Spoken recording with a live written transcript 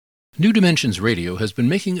New Dimensions Radio has been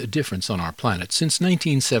making a difference on our planet since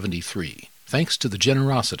 1973, thanks to the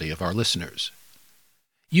generosity of our listeners.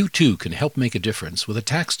 You too can help make a difference with a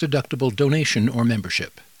tax-deductible donation or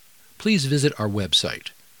membership. Please visit our website,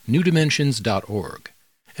 newdimensions.org,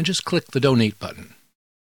 and just click the Donate button.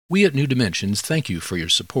 We at New Dimensions thank you for your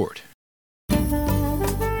support.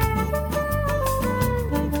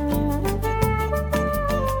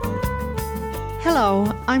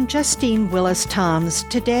 Hello, I'm Justine Willis-Toms.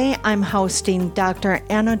 Today I'm hosting Dr.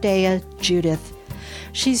 Anodea Judith.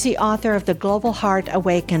 She's the author of the Global Heart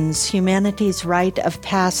Awakens, Humanity's Rite of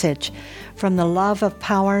Passage, From the Love of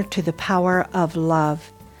Power to the Power of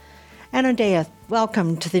Love. Anodea,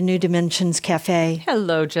 welcome to the New Dimensions Cafe.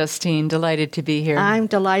 Hello, Justine. Delighted to be here. I'm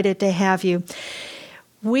delighted to have you.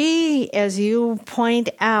 We, as you point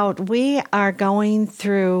out,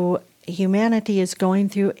 humanity is going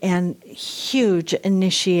through an huge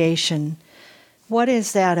initiation. What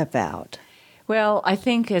is that about? Well, I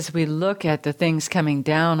think as we look at the things coming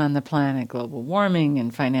down on the planet, global warming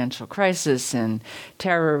and financial crisis and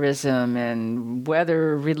terrorism and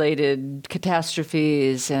weather-related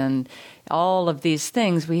catastrophes and all of these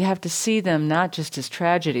things, we have to see them not just as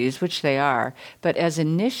tragedies, which they are, but as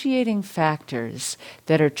initiating factors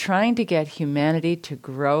that are trying to get humanity to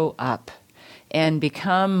grow up and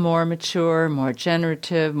become more mature, more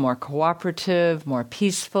generative, more cooperative, more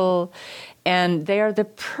peaceful. And they are the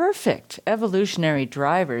perfect evolutionary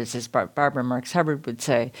drivers, as Barbara Marx Hubbard would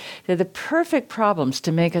say. They're the perfect problems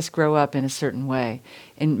to make us grow up in a certain way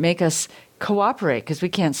and make us cooperate, because we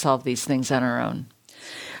can't solve these things on our own.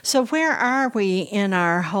 So where are we in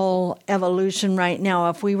our whole evolution right now?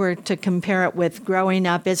 If we were to compare it with growing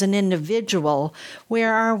up as an individual,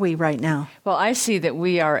 where are we right now? Well, I see that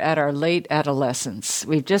we are at our late adolescence.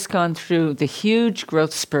 We've just gone through the huge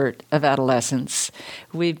growth spurt of adolescence.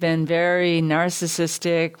 We've been very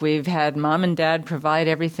narcissistic. We've had mom and dad provide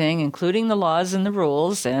everything, including the laws and the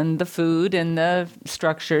rules and the food and the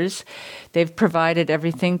structures. They've provided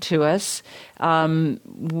everything to us.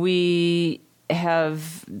 We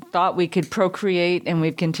have thought we could procreate, and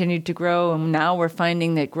we've continued to grow, and now we're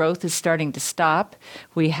finding that growth is starting to stop.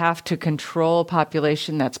 We have to control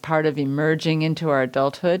population. That's part of emerging into our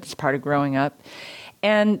adulthood. It's part of growing up.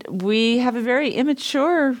 And we have a very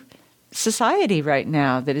immature society right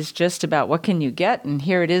now that is just about what can you get, and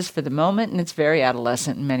here it is for the moment, and it's very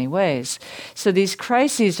adolescent in many ways. So these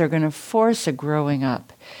crises are going to force a growing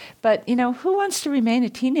up. But, who wants to remain a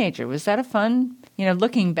teenager? Was that a fun?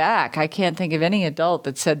 Looking back, I can't think of any adult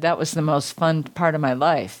that said that was the most fun part of my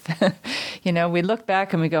life. We look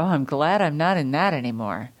back and we go, I'm glad I'm not in that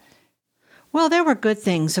anymore. Well, there were good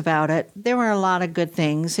things about it. There were a lot of good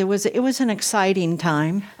things. It was an exciting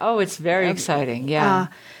time. Oh, it's very exciting, yeah.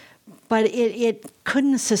 But it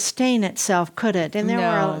couldn't sustain itself, could it? And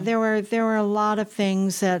there were a lot of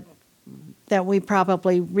things that we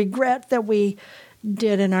probably regret that we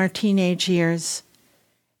did in our teenage years.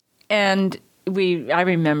 And I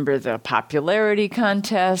remember the popularity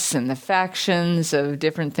contests and the factions of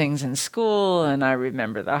different things in school, and I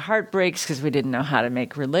remember the heartbreaks because we didn't know how to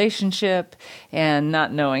make relationship and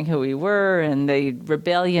not knowing who we were, and the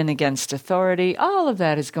rebellion against authority. All of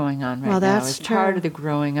that is going on right now as part of the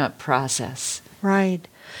growing up process. Right.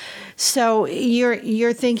 So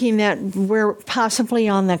you're thinking that we're possibly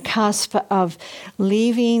on the cusp of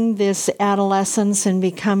leaving this adolescence and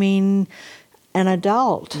becoming an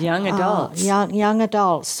adult. Young adults. Young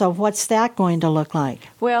adults. So what's that going to look like?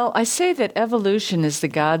 Well, I say that evolution is the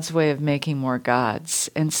God's way of making more gods.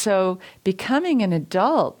 And so becoming an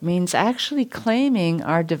adult means actually claiming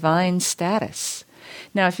our divine status.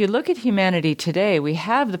 Now, if you look at humanity today, we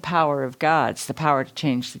have the power of gods, the power to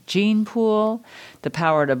change the gene pool, the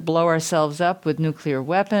power to blow ourselves up with nuclear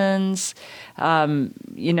weapons. We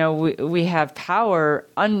have power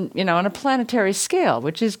on a planetary scale,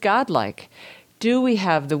 which is godlike. Do we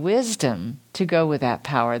have the wisdom to go with that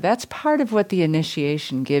power? That's part of what the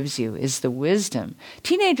initiation gives you, is the wisdom.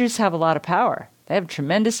 Teenagers have a lot of power. They have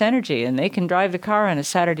tremendous energy, and they can drive the car on a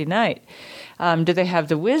Saturday night. Do they have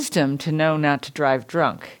the wisdom to know not to drive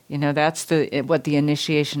drunk? That's what the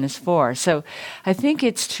initiation is for. So I think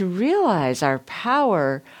it's to realize our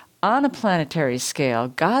power on a planetary scale,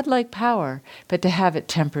 godlike power, but to have it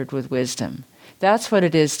tempered with wisdom. That's what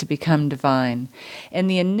it is to become divine. And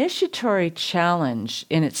the initiatory challenge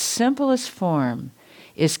in its simplest form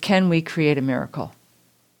is, can we create a miracle?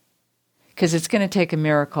 Because it's going to take a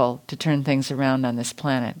miracle to turn things around on this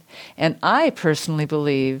planet. And I personally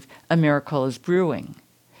believe a miracle is brewing,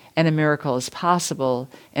 and a miracle is possible,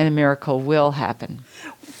 and a miracle will happen.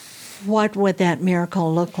 What would that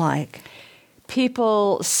miracle look like?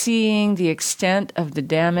 people seeing the extent of the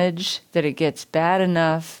damage, that it gets bad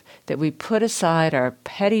enough that we put aside our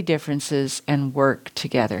petty differences and work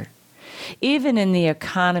together. Even in the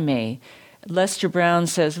economy, Lester Brown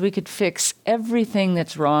says we could fix everything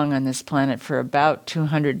that's wrong on this planet for about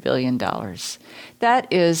 $200 billion. That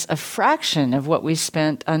is a fraction of what we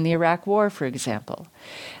spent on the Iraq War, for example.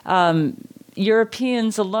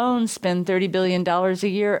 Europeans alone spend $30 billion a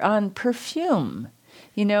year on perfume.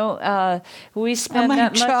 We spend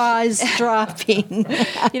that much. My jaw is dropping.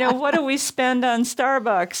 What do we spend on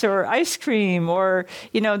Starbucks or ice cream or,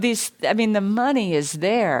 the money is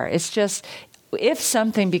there. It's just, if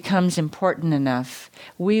something becomes important enough,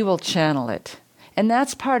 we will channel it. And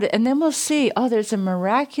that's part of it. And then we'll see, there's a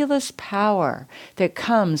miraculous power that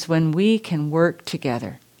comes when we can work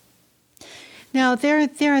together. Now, there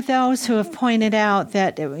are those who have pointed out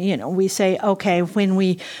that, we say, okay, when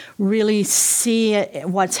we really see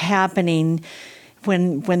what's happening,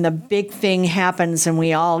 when the big thing happens and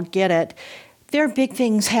we all get it, there are big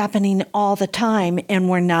things happening all the time and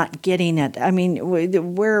we're not getting it. I mean,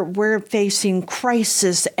 we're facing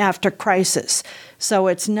crisis after crisis. So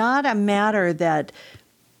it's not a matter that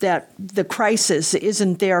the crisis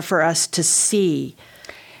isn't there for us to see.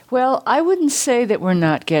 Well, I wouldn't say that we're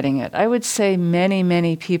not getting it. I would say many,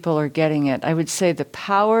 many people are getting it. I would say the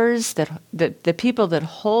powers the people that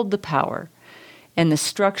hold the power and the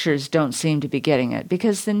structures don't seem to be getting it,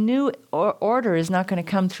 because the new order is not going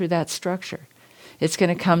to come through that structure. It's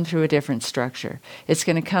going to come through a different structure. It's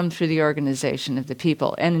going to come through the organization of the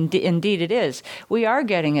people. And indeed it is. We are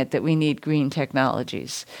getting it that we need green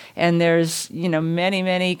technologies. And there's, many,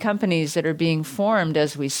 many companies that are being formed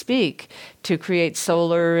as we speak to create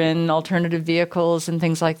solar and alternative vehicles and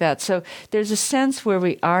things like that. So there's a sense where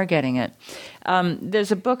we are getting it.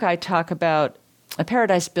 There's a book I talk about, A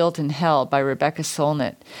Paradise Built in Hell by Rebecca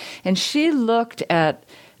Solnit. And she looked at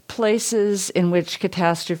places in which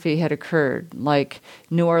catastrophe had occurred, like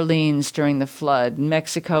New Orleans during the flood,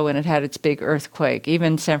 Mexico when it had its big earthquake,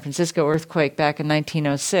 even San Francisco earthquake back in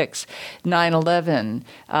 1906, 9/11,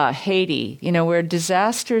 Haiti, where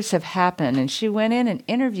disasters have happened. And she went in and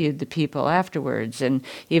interviewed the people afterwards, and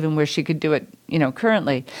even where she could do it,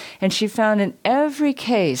 currently. And she found in every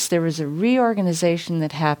case there was a reorganization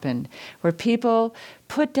that happened where people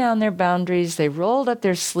put down their boundaries, they rolled up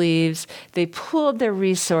their sleeves, they pooled their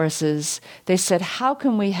resources, they said, how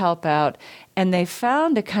can we help out? And they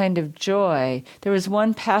found a kind of joy. There was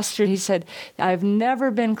one pastor, he said, I've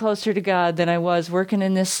never been closer to God than I was working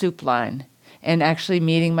in this soup line and actually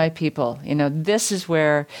meeting my people. This is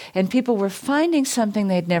where, and people were finding something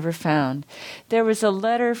they'd never found. There was a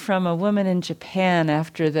letter from a woman in Japan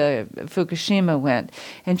after the Fukushima went,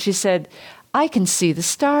 and she said, I can see the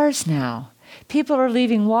stars now. People are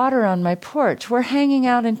leaving water on my porch. We're hanging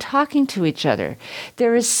out and talking to each other.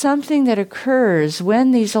 There is something that occurs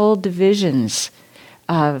when these old divisions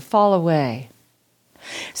fall away.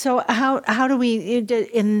 So how do we,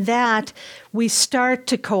 in that, we start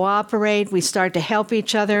to cooperate, we start to help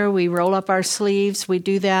each other, we roll up our sleeves, we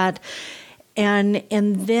do that, and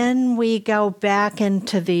then we go back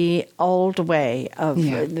into the old way of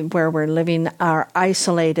where we're living our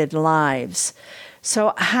isolated lives.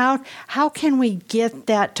 So how can we get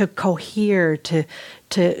that to cohere, to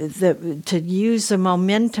use the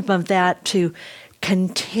momentum of that to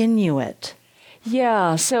continue it?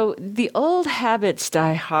 Yeah, so the old habits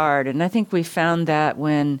die hard, and I think we found that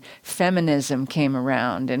when feminism came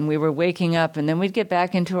around and we were waking up, and then we'd get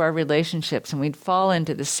back into our relationships and we'd fall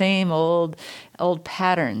into the same old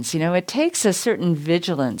patterns. It takes a certain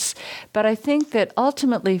vigilance, but I think that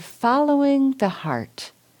ultimately following the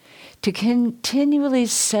heart, to continually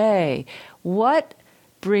say, what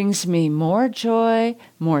brings me more joy,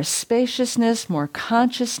 more spaciousness, more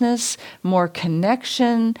consciousness, more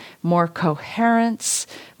connection, more coherence,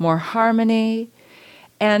 more harmony.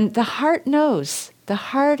 And the heart knows. The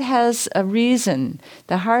heart has a reason.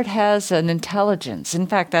 The heart has an intelligence. In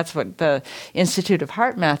fact, that's what the Institute of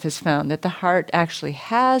Heart Math has found, that the heart actually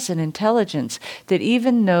has an intelligence that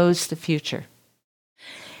even knows the future.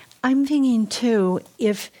 I'm thinking, too,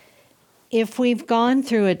 if we've gone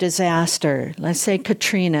through a disaster, let's say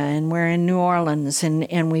Katrina, and we're in New Orleans,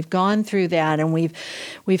 and we've gone through that, and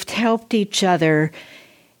we've helped each other,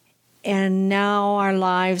 and now our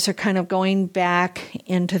lives are kind of going back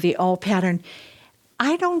into the old pattern,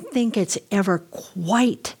 I don't think it's ever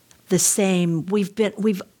quite the same.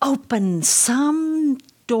 We've opened some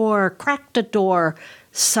door, cracked a door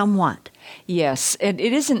somewhat. Yes, and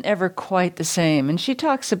it isn't ever quite the same. And she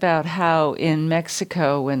talks about how in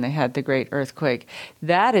Mexico, when they had the great earthquake,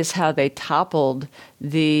 that is how they toppled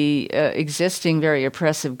the existing very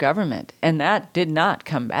oppressive government. And that did not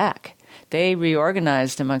come back. They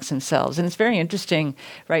reorganized amongst themselves. And it's very interesting.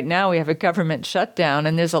 Right now we have a government shutdown,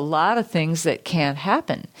 and there's a lot of things that can't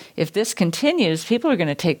happen. If this continues, people are going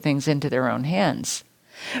to take things into their own hands.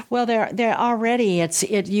 Well, they're already,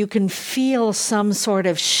 you can feel some sort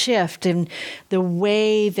of shift in the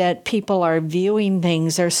way that people are viewing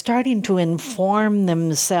things. They're starting to inform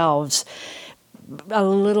themselves a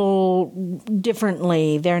little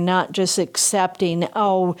differently. They're not just accepting,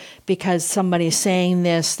 because somebody's saying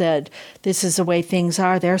this, that this is the way things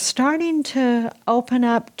are. They're starting to open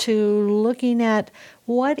up to looking at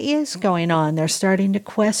what is going on. They're starting to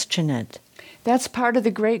question it. That's part of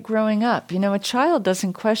the great growing up. A child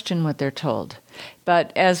doesn't question what they're told.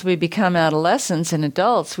 But as we become adolescents and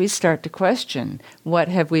adults, we start to question, what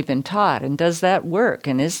have we been taught? And does that work?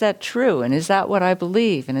 And is that true? And is that what I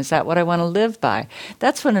believe? And is that what I want to live by?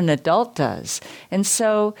 That's what an adult does. And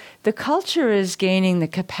so the culture is gaining the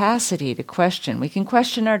capacity to question. We can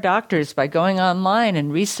question our doctors by going online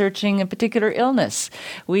and researching a particular illness.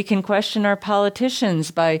 We can question our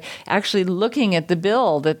politicians by actually looking at the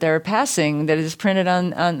bill that they're passing that is printed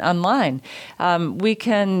online. We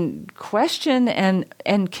can question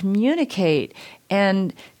and communicate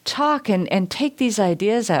and talk and take these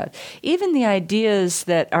ideas out. Even the ideas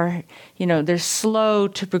that are, they're slow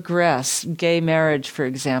to progress, gay marriage, for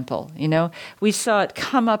example. We saw it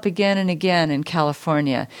come up again and again in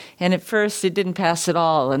California. And at first it didn't pass at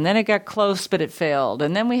all. And then it got close, but it failed.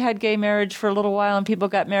 And then we had gay marriage for a little while and people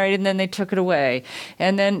got married and then they took it away.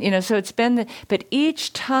 And then, so it's been, but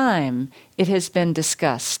each time it has been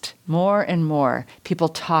discussed more and more. People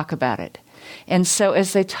talk about it. And so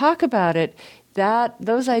as they talk about it,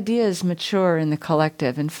 those ideas mature in the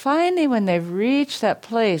collective. And finally, when they've reached that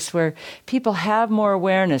place where people have more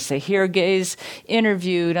awareness, they hear gays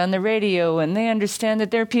interviewed on the radio, and they understand that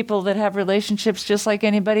they're people that have relationships just like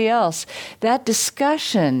anybody else. That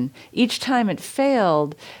discussion, each time it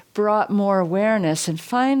failed, brought more awareness, and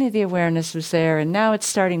finally the awareness was there, and now it's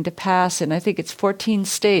starting to pass, and I think it's 14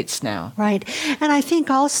 states now. Right. And I think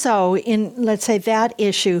also in, let's say, that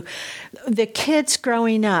issue, the kids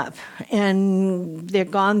growing up, and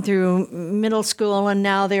they've gone through middle school, and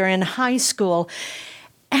now they're in high school,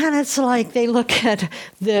 and it's like they look at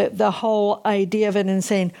the whole idea of it and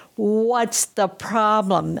saying, what's the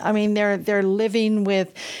problem? I mean, they're living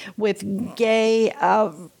with gay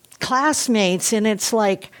classmates, and it's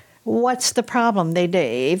like, what's the problem? They're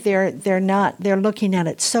looking at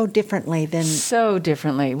it so differently than... So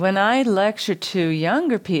differently. When I lecture to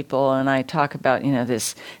younger people and I talk about,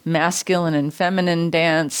 this masculine and feminine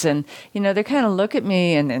dance, and, they kind of look at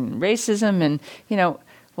me and racism and,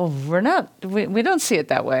 well, we don't see it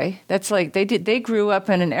that way. That's like they grew up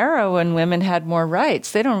in an era when women had more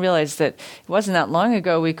rights. They don't realize that it wasn't that long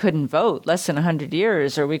ago we couldn't vote, less than 100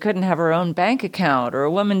 years, or we couldn't have our own bank account, or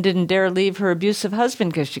a woman didn't dare leave her abusive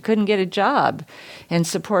husband because she couldn't get a job and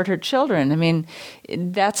support her children. I mean,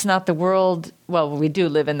 that's not the world. Well, we do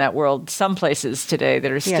live in that world some places today that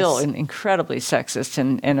are still incredibly sexist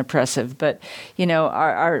and oppressive. But,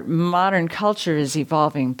 our modern culture is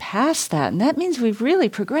evolving past that, and that means we've really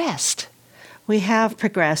progressed. We have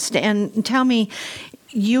progressed. And tell me,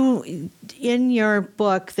 in your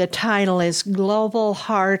book, the title is Global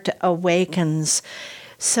Heart Awakens.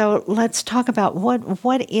 So let's talk about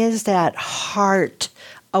what is that heart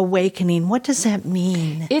awakening? What does that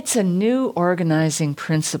mean? It's a new organizing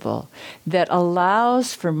principle that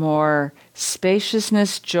allows for more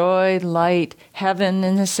spaciousness, joy, light, heaven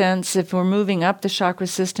in a sense. If we're moving up the chakra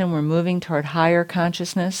system, we're moving toward higher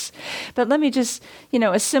consciousness. But let me just,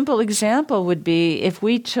 a simple example would be if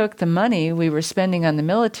we took the money we were spending on the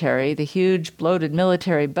military, the huge bloated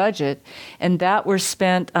military budget, and that were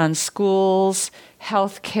spent on schools,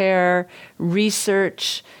 health care,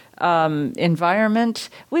 research, environment,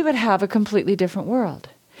 we would have a completely different world.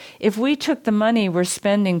 If we took the money we're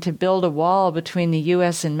spending to build a wall between the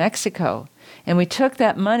U.S. and Mexico, and we took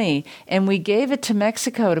that money and we gave it to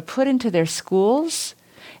Mexico to put into their schools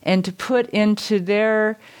and to put into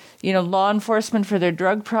their, law enforcement for their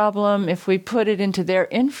drug problem, if we put it into their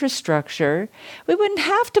infrastructure, we wouldn't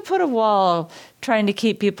have to put a wall trying to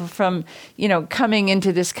keep people from, coming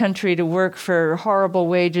into this country to work for horrible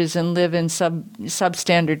wages and live in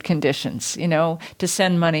substandard conditions, to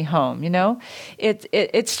send money home,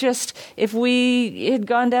 It's just, if we had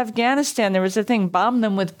gone to Afghanistan, there was a thing, bomb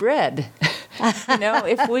them with bread.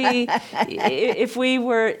 If we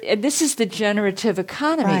were, this is the generative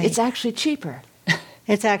economy, right. It's actually cheaper.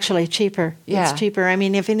 It's actually cheaper. Yeah. It's cheaper. I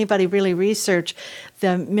mean, if anybody really researched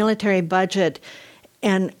the military budget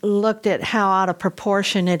and looked at how out of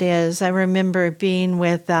proportion it is, I remember being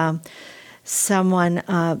with someone,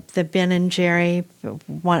 the Ben and Jerry,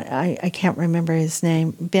 I can't remember his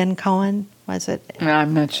name, Ben Cohen, was it? No,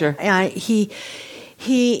 I'm not sure. He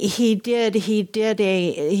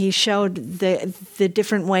showed the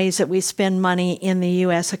different ways that we spend money in the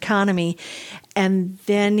U.S. economy, and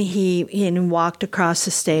then he walked across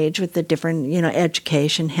the stage with the different,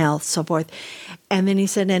 education, health, so forth. And then he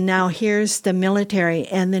said, and now here's the military.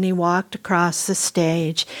 And then he walked across the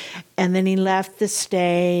stage, and then he left the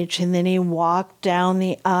stage, and then he walked down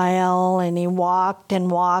the aisle, and he walked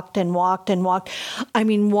and walked and walked and walked. I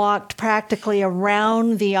mean, walked practically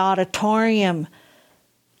around the auditorium.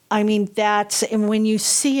 I mean, and when you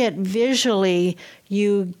see it visually,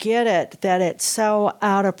 you get it, that it's so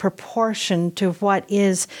out of proportion to what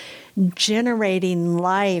is generating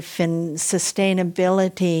life and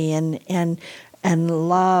sustainability and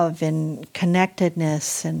love and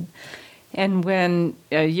connectedness. And when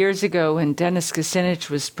years ago, when Dennis Kucinich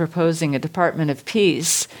was proposing a Department of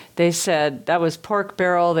Peace, they said that was pork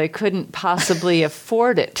barrel. They couldn't possibly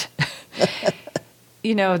afford it.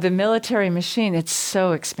 The military machine, it's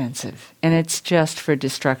so expensive, and it's just for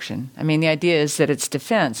destruction. I mean, the idea is that it's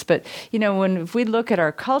defense. But, if we look at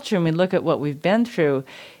our culture and we look at what we've been through,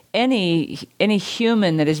 any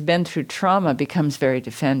human that has been through trauma becomes very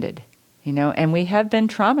defended, and we have been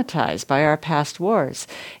traumatized by our past wars.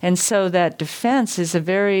 And so that defense is it's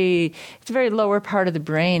a very lower part of the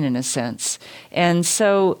brain in a sense. And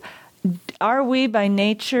so are we by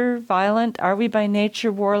nature violent? Are we by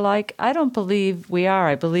nature warlike? I don't believe we are.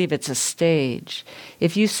 I believe it's a stage.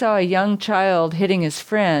 If you saw a young child hitting his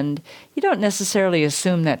friend, you don't necessarily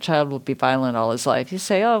assume that child will be violent all his life. You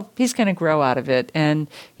say, oh, he's going to grow out of it, and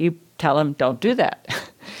you tell him, don't do that.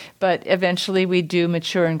 But eventually we do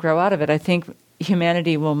mature and grow out of it. I think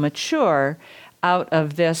humanity will mature out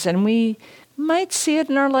of this, and we might see it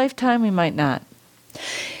in our lifetime, we might not.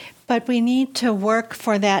 But we need to work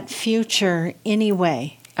for that future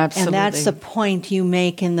anyway. Absolutely. And that's the point you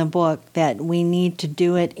make in the book, that we need to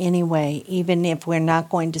do it anyway, even if we're not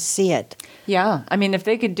going to see it. Yeah. I mean, if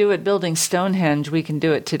they could do it building Stonehenge, we can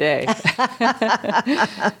do it today.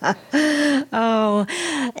 Oh,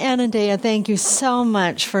 Anodea, thank you so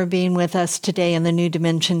much for being with us today in the New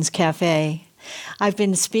Dimensions Cafe. I've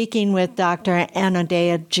been speaking with Dr.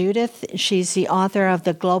 Anodea Judith. She's the author of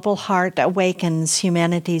The Global Heart Awakens,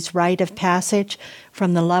 Humanity's Rite of Passage,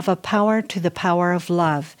 From the Love of Power to the Power of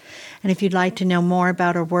Love. And if you'd like to know more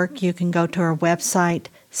about her work, you can go to her website,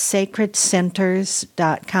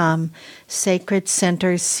 sacredcenters.com,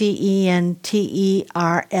 sacredcenters,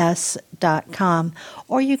 CENTERS.com,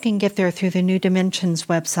 or you can get there through the New Dimensions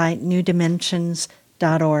website,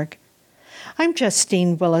 newdimensions.org. I'm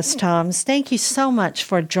Justine Willis-Toms. Thank you so much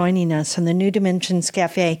for joining us on the New Dimensions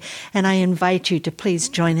Cafe, and I invite you to please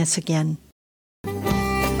join us again.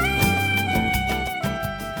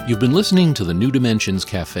 You've been listening to the New Dimensions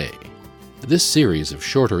Cafe. This series of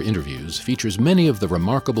shorter interviews features many of the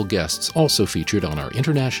remarkable guests also featured on our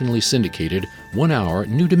internationally syndicated one-hour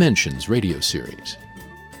New Dimensions radio series.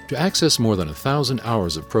 To access more than 1,000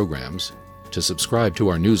 hours of programs, to subscribe to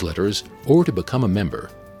our newsletters, or to become a member,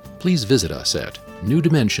 please visit us at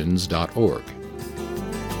newdimensions.org.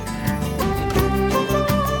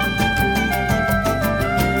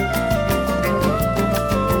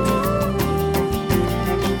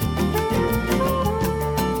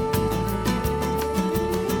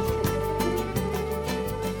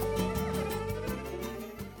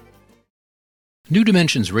 New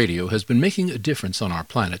Dimensions Radio has been making a difference on our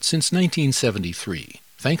planet since 1973,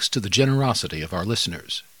 thanks to the generosity of our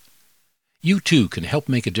listeners. You too can help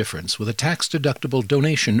make a difference with a tax-deductible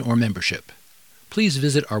donation or membership. Please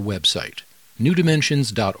visit our website,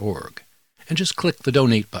 newdimensions.org, and just click the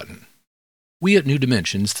Donate button. We at New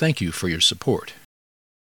Dimensions thank you for your support.